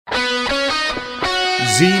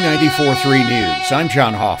Z94.3 News. I'm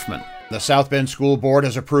John Hoffman. The South Bend School Board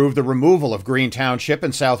has approved the removal of Green Township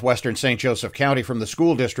in southwestern St. Joseph County from the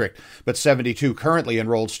school district, but 72 currently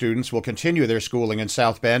enrolled students will continue their schooling in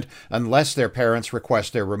South Bend unless their parents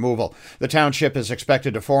request their removal. The township is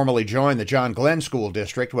expected to formally join the John Glenn School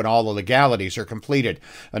District when all the legalities are completed.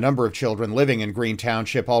 A number of children living in Green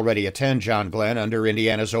Township already attend John Glenn under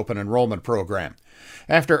Indiana's open enrollment program.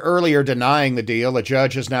 After earlier denying the deal, a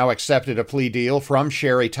judge has now accepted a plea deal from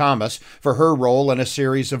Sherry Thomas for her role in a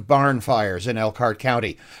series of barn fires in Elkhart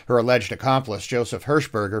County. Her alleged accomplice, Joseph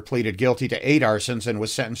Hirschberger, pleaded guilty to 8 arsons and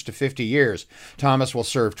was sentenced to 50 years. Thomas will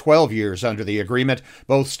serve 12 years under the agreement.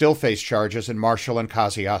 Both still face charges in Marshall and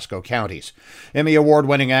Kosciuszko counties. Emmy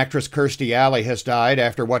Award-winning actress Kirstie Alley has died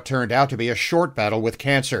after what turned out to be a short battle with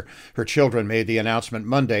cancer. Her children made the announcement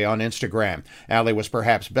Monday on Instagram. Alley was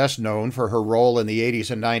perhaps best known for her role in the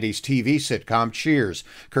 80s and 90s TV sitcom Cheers.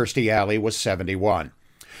 Kirstie Alley was 71.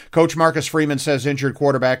 Coach Marcus Freeman says injured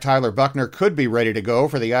quarterback Tyler Buckner could be ready to go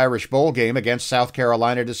for the Irish Bowl game against South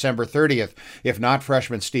Carolina December 30th. If not,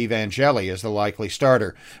 freshman Steve Angeli is the likely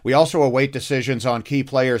starter. We also await decisions on key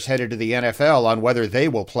players headed to the NFL on whether they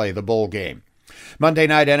will play the bowl game. Monday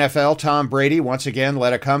Night NFL, Tom Brady once again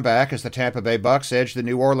led a comeback as the Tampa Bay Bucks edged the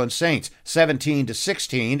New Orleans Saints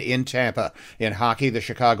 17-16 in Tampa. In hockey, the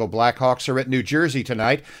Chicago Blackhawks are at New Jersey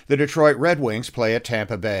tonight. The Detroit Red Wings play at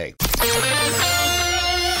Tampa Bay.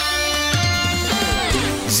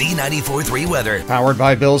 Z94.3 weather. Powered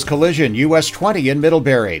by Bill's Collision, US 20 in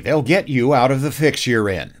Middlebury. They'll get you out of the fix you're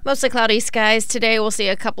in. Mostly cloudy skies today. We'll see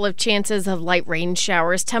a couple of chances of light rain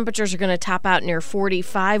showers. Temperatures are going to top out near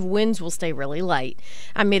 45. Winds will stay really light.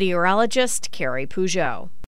 I'm meteorologist Carrie Peugeot.